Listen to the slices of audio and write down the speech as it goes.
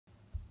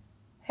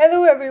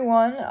Hello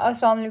everyone,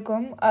 Assalamu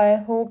alaikum. I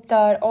hope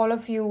that all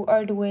of you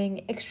are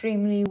doing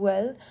extremely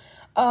well.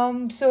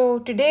 So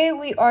today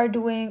we are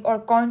doing or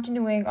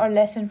continuing our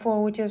lesson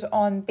 4, which is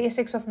on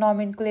basics of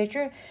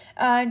nomenclature,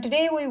 and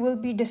today we will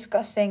be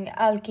discussing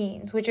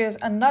alkenes, which is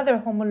another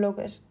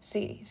homologous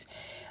series.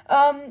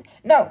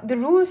 Now, the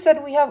rules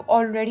that we have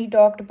already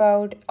talked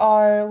about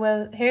are,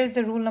 well, here's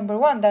the rule number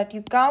 1, that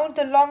you count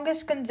the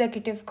longest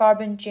consecutive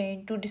carbon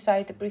chain to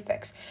decide the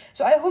prefix.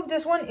 So I hope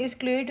this one is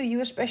clear to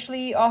you,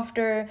 especially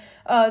after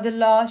the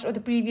last or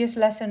the previous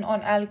lesson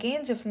on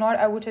alkanes. If not,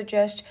 I would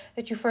suggest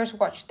that you first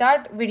watch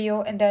that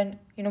video and then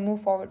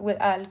move forward with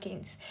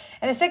alkenes.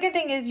 And the second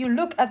thing is you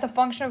look at the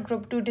functional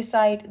group to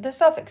decide the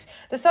suffix.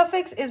 The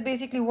suffix is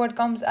basically what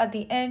comes at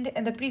the end,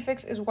 and the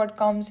prefix is what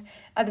comes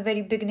at the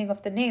very beginning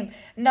of the name.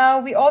 Now,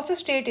 we also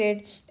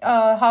stated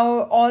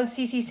how all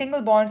CC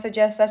single bonds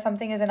suggest that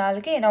something is an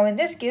alkane. Now, in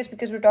this case,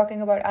 because we're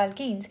talking about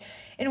alkenes,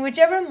 in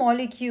whichever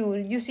molecule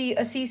you see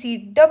a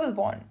CC double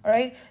bond,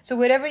 right? So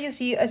wherever you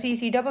see a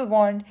CC double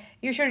bond,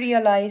 you should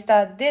realize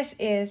that this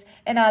is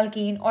an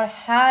alkene or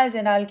has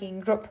an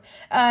alkene group.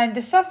 And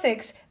the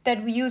suffix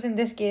that we use in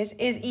this case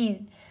is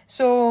 "-ene".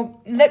 So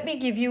let me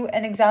give you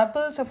an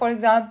example. So for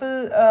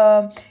example,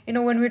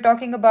 when we're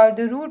talking about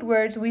the root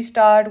words, we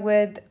start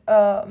with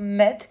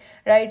meth,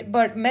 right?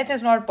 But meth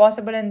is not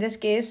possible in this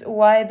case.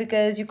 Why?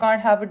 Because you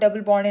can't have a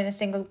double bond in a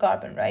single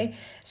carbon, right?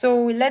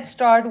 So let's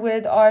start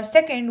with our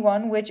second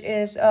one, which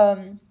is,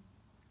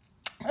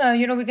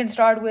 we can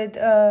start with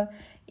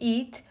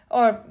eth,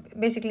 or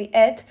basically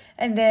eth,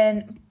 and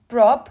then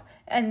prop,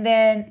 and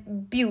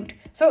then bute.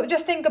 So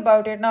just think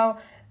about it now.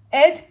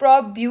 Eth,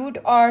 prop, bute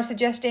are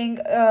suggesting,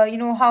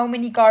 how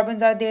many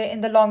carbons are there in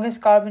the longest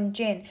carbon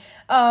chain.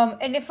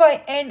 And if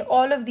I end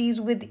all of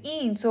these with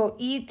 "-ene", so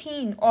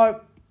ethene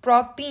or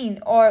propene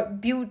or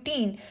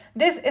butene,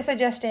 this is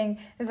suggesting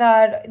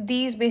that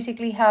these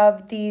basically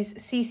have these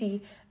CC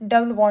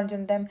double bonds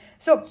in them.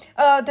 So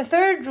the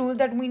third rule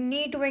that we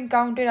need to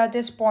encounter at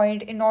this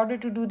point in order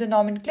to do the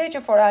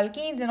nomenclature for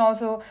alkenes and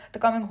also the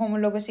coming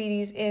homologous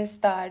series is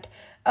that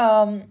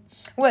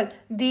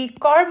the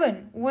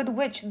carbon with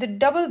which the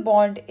double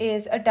bond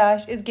is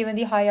attached is given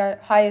the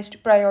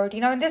highest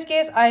priority. Now in this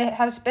case, I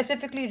have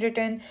specifically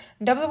written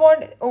double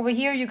bond over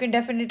here. You can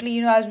definitely,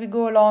 as we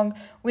go along,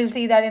 we'll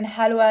see that in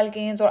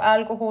haloalkanes or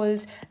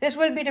alcohols, this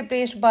will be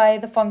replaced by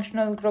the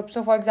functional group.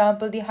 So for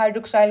example, the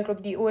hydroxyl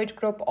group, the OH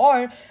group,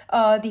 or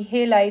the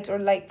halides, or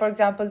like for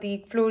example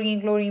the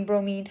fluorine, chlorine,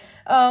 bromine.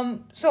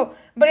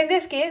 But in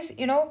this case,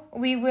 we're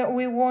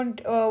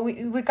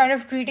kind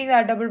of treating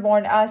that double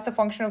bond as the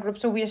functional group.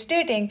 So we are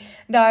stating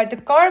that the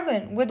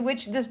carbon with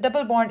which this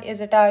double bond is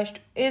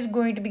attached is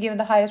going to be given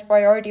the highest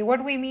priority.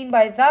 What we mean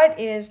by that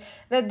is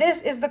that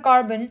this is the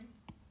carbon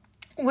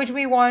which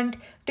we want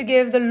to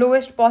give the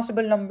lowest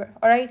possible number.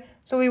 All right,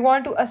 so we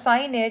want to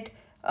assign it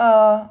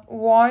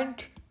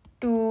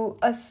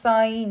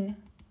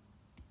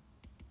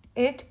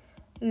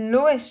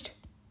lowest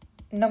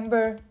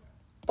number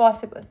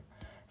possible.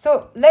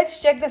 So let's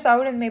check this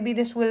out and maybe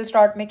this will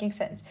start making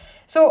sense.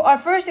 So our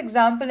first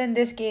example in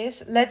this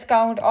case, let's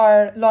count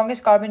our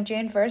longest carbon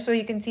chain first. So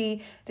you can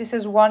see this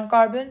is 1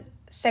 carbon,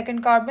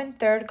 2nd carbon,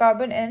 3rd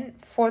carbon, and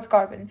 4th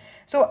carbon.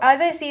 So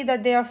as I see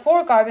that there are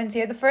 4 carbons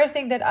here, the first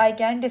thing that I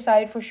can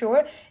decide for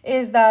sure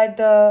is that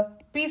the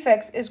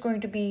prefix is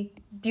going to be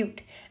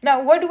bute.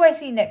 Now what do I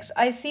see next?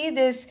 I see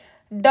this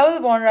double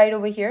bond right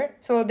over here.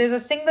 So there's a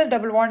single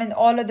double bond and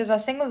all others are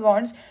single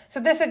bonds. So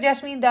this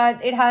suggests me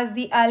that it has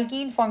the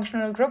alkene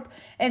functional group,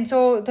 and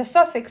so the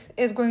suffix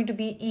is going to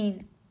be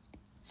 "-ene".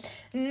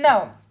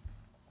 Now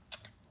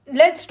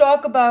let's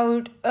talk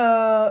about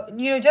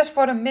just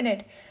for a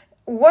minute,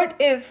 what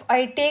if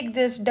I take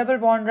this double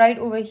bond right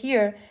over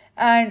here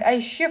and I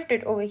shift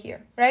it over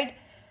here, right?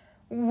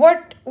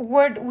 What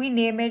would we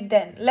name it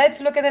then?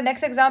 Let's look at the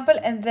next example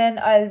and then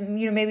I'll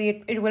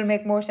maybe it will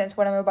make more sense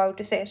what I'm about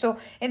to say. So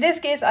in this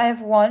case, I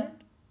have 1,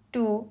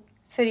 2,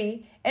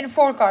 3 and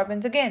 4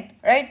 carbons again,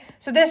 right?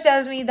 So this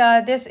tells me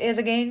that this is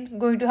again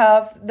going to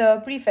have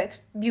the prefix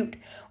bute.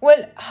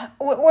 Well,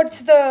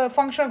 what's the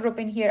functional group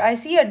in here? I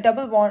see a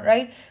double bond,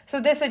 right?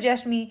 So this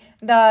suggests me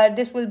that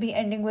this will be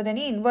ending with an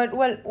 "-ene". But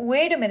well,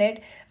 wait a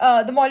minute.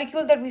 The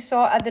molecule that we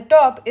saw at the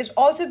top is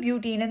also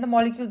butene, and the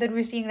molecule that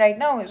we're seeing right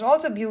now is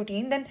also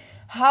butene. Then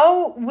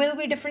how will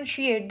we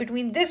differentiate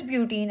between this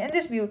butene and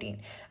this butene,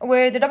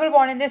 where the double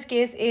bond in this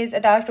case is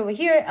attached over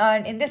here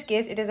and in this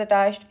case it is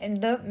attached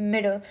in the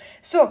middle?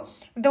 So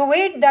the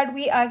way that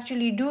we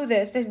actually do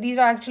these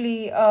are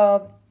actually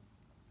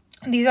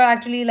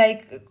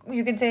like,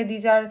 you can say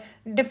these are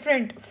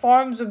different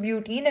forms of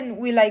butene, and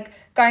we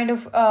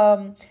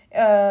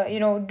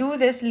do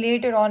this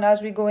later on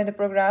as we go in the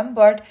program.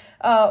 But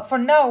for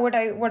now, what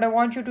I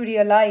want you to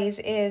realize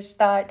is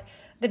that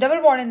the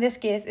double bond in this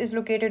case is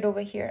located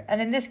over here,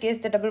 and in this case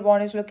the double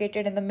bond is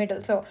located in the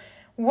middle. So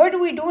what do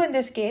we do in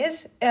this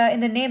case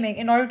in the naming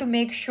in order to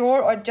make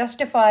sure or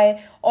justify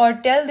or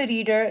tell the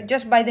reader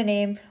just by the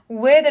name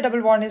where the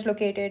double bond is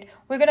located?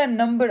 We're going to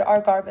number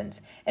our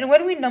carbons. And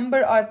when we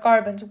number our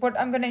carbons, what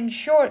I'm going to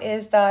ensure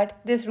is that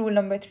this rule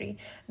number 3,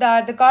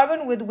 that the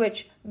carbon with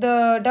which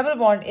the double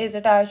bond is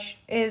attached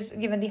is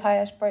given the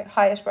highest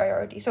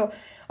priority. So,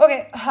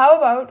 okay, how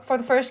about for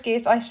the first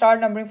case, I start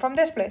numbering from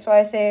this place. So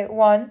I say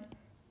 1,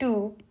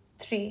 2,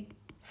 3,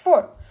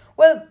 4.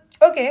 Well,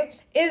 okay,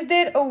 is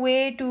there a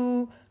way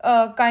to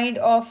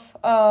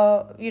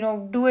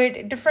do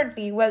it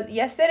differently? Well,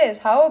 yes, there is.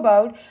 How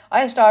about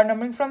I start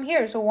numbering from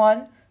here? So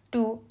 1,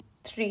 2,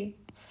 3,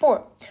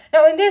 4.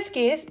 Now, in this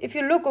case, if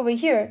you look over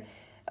here,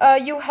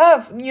 you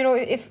have,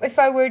 if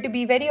I were to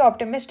be very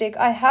optimistic,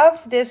 I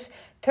have this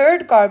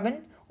third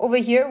carbon over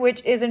here,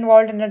 which is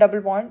involved in a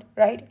double bond,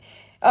 right?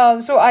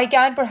 So I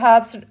can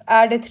perhaps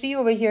add a 3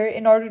 over here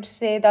in order to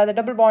say that the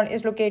double bond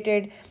is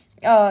located,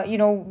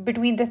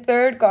 between the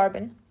third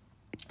carbon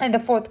and the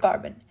fourth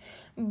carbon.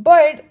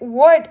 But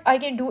what I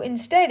can do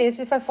instead is,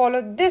 if I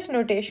follow this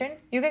notation,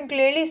 you can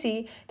clearly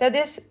see that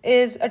this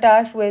is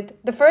attached with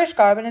the first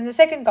carbon and the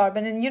second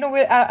carbon. And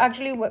we're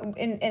actually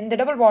in the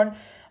double bond,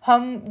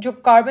 हम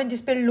जो carbon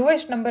जिस पे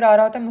lowest number आ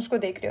रहा होता है उसको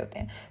देख रहे होते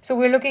हैं. So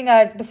we're looking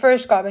at the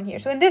first carbon here.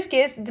 So in this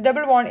case, the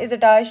double bond is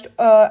attached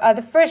at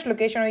the first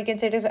location, or you can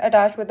say it is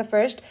attached with the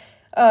first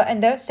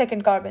and the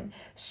second carbon.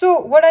 So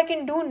what I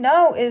can do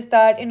now is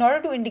that in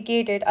order to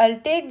indicate it, I'll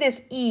take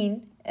this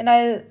ene and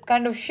I'll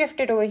kind of shift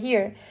it over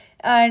here.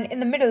 And in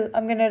the middle,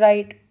 I'm going to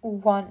write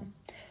 1.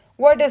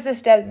 What does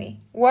this tell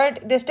me?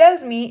 What this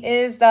tells me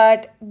is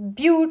that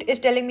bute is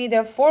telling me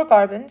there are 4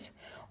 carbons.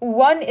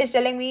 1 is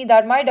telling me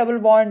that my double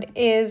bond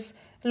is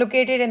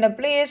located in a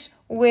place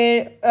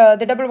where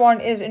the double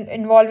bond is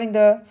involving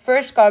the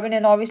first carbon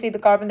and obviously the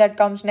carbon that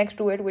comes next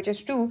to it, which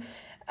is 2.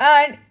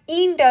 And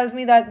ene tells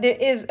me that there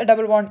is a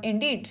double bond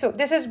indeed. So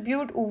this is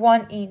bute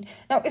 1 ene.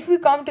 Now, if we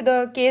come to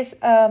the case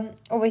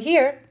over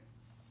here,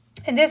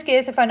 in this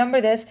case, if I number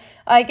this,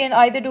 I can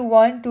either do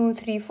 1, 2,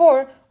 3,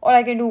 4, or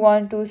I can do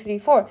 1, 2, 3,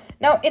 4.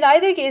 Now, in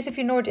either case, if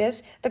you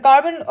notice, the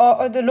carbon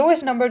or the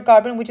lowest numbered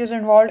carbon which is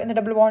involved in the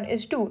double bond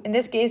is 2. In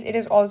this case, it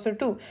is also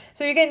 2.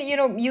 So you can,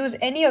 use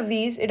any of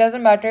these. It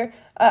doesn't matter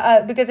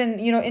because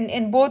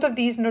in both of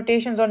these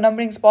notations or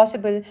numberings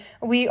possible,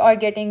 we are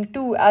getting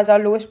 2 as our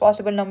lowest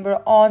possible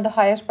number on the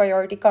highest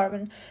priority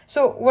carbon.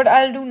 So what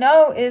I'll do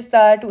now is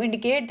that to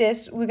indicate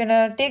this, we're going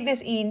to take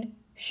this ene,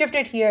 shift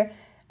it here,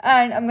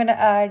 and I'm going to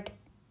add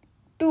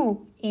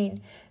 2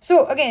 ene.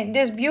 So again,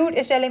 this bute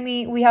is telling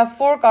me we have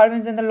 4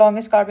 carbons in the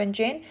longest carbon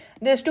chain.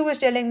 This 2 is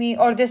telling me,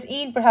 or this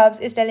ene perhaps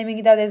is telling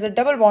me that there's a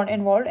double bond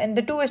involved, and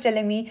the 2 is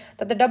telling me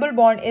that the double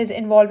bond is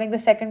involving the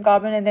second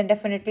carbon and then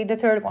definitely the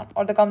third one,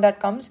 or the carbon that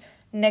comes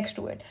next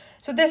to it.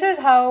 So this is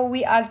how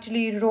we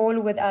actually roll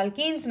with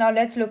alkenes. Now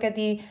let's look at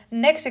the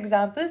next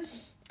example.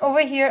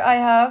 Over here I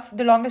have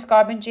the longest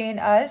carbon chain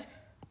as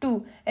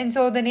 2, and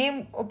so the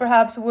name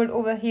perhaps would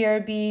over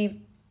here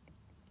be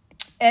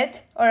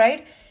eth, all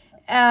right,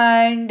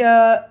 and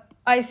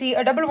I see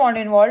a double bond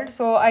involved,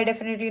 so I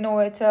definitely know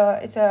it's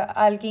a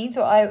alkene,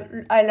 so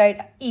I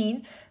write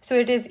ene, so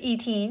it is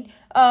ethene.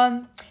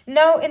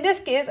 Now in this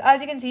case,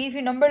 as you can see, if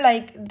you number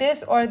like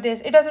this or this,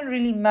 it doesn't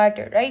really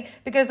matter, right?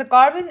 Because the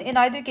carbon in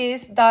either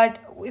case, that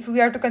if we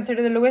are to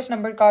consider the lowest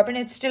numbered carbon,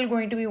 it's still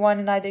going to be 1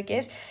 in either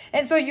case.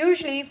 And so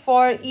usually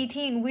for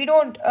ethene, we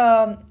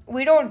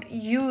don't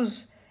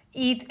use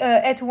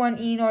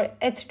eth1 ene or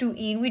eth2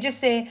 ene. We just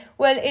say,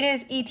 well, it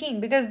is ethene,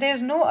 because there's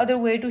no other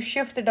way to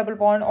shift the double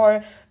bond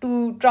or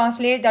to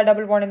translate that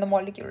double bond in the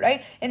molecule,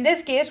 right? In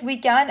this case, we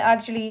can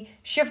actually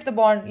shift the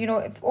bond,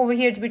 if over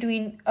here it's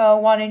between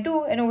 1 and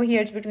 2, and over here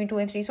it's between 2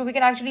 and 3, so we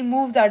can actually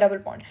move that double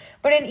bond.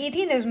 But in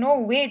ethene, there's no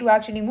way to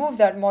actually move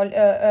that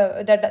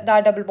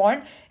that double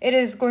bond. It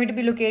is going to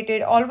be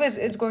located, always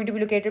it's going to be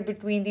located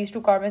between these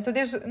 2 carbons, so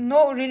there's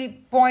no really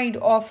point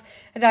of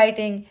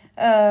writing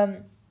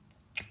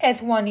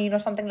eth1 ene or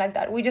something like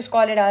that. We just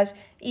call it as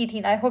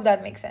ethene. I hope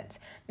that makes sense.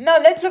 Now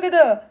let's look at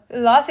the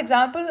last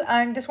example,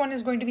 and this one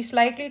is going to be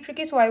slightly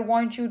tricky, so I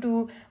want you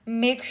to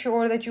make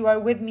sure that you are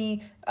with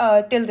me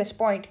till this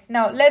point.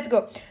 Now let's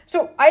go.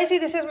 So I see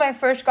this is my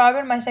first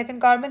carbon, my second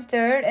carbon,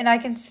 third, and I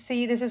can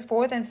see this is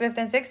fourth and fifth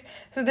and sixth.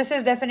 So this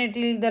is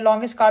definitely the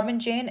longest carbon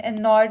chain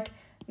and not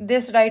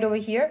this right over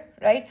here,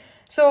 right?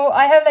 So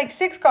I have like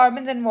 6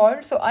 carbons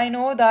involved, so I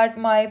know that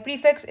my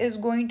prefix is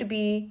going to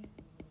be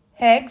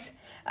hex,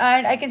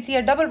 and I can see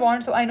a double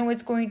bond, so I know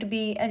it's going to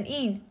be an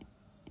ene.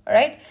 All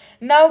right.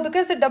 Now,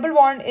 because the double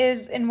bond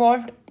is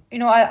involved,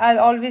 I'll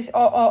always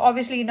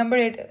obviously number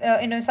it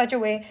in such a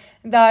way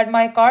that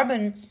my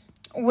carbon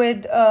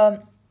with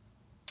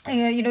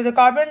the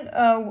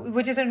carbon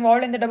which is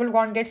involved in the double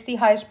bond gets the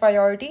highest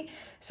priority.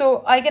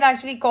 So I can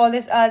actually call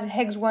this as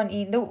hex 1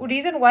 ene. The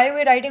reason why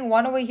we're writing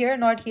 1 over here,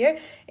 not here,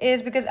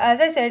 is because, as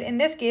I said, in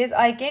this case,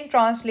 I can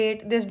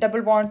translate this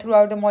double bond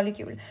throughout the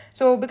molecule.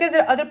 So because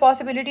there are other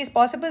possibilities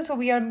possible, so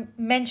we are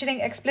mentioning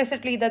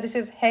explicitly that this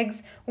is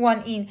hex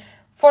 1 ene.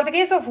 For the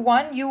case of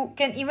 1, you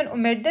can even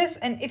omit this,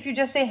 and if you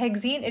just say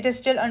hexene, it is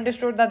still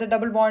understood that the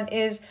double bond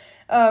is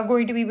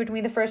going to be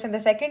between the first and the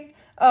second.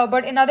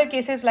 But in other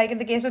cases, like in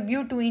the case of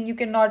butene, you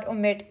cannot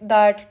omit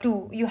that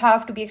too. You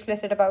have to be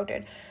explicit about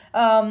it.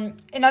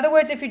 In other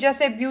words, if you just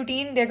say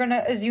butene, they're going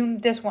to assume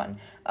this one,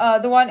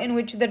 the one in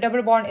which the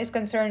double bond is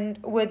concerned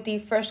with the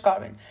first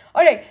carbon.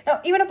 All right, now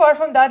even apart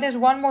from that, there's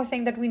one more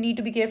thing that we need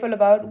to be careful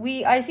about.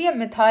 I see a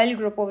methyl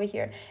group over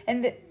here,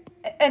 and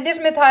this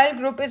methyl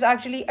group is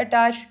actually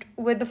attached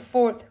with the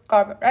fourth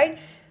carbon, right?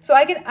 So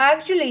I can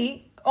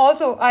actually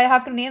also, I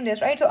have to name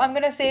this, right? So I'm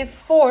going to say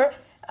 4,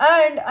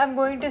 and I'm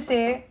going to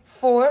say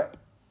 4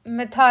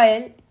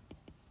 methyl,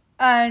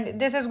 and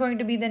this is going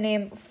to be the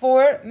name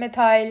 4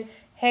 methyl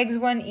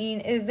hex-1-ene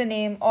is the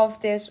name of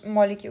this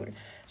molecule.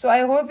 So I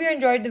hope you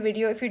enjoyed the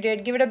video. If you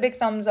did, give it a big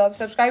thumbs up,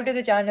 subscribe to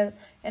the channel,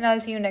 and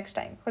I'll see you next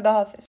time. Khuda Hafiz.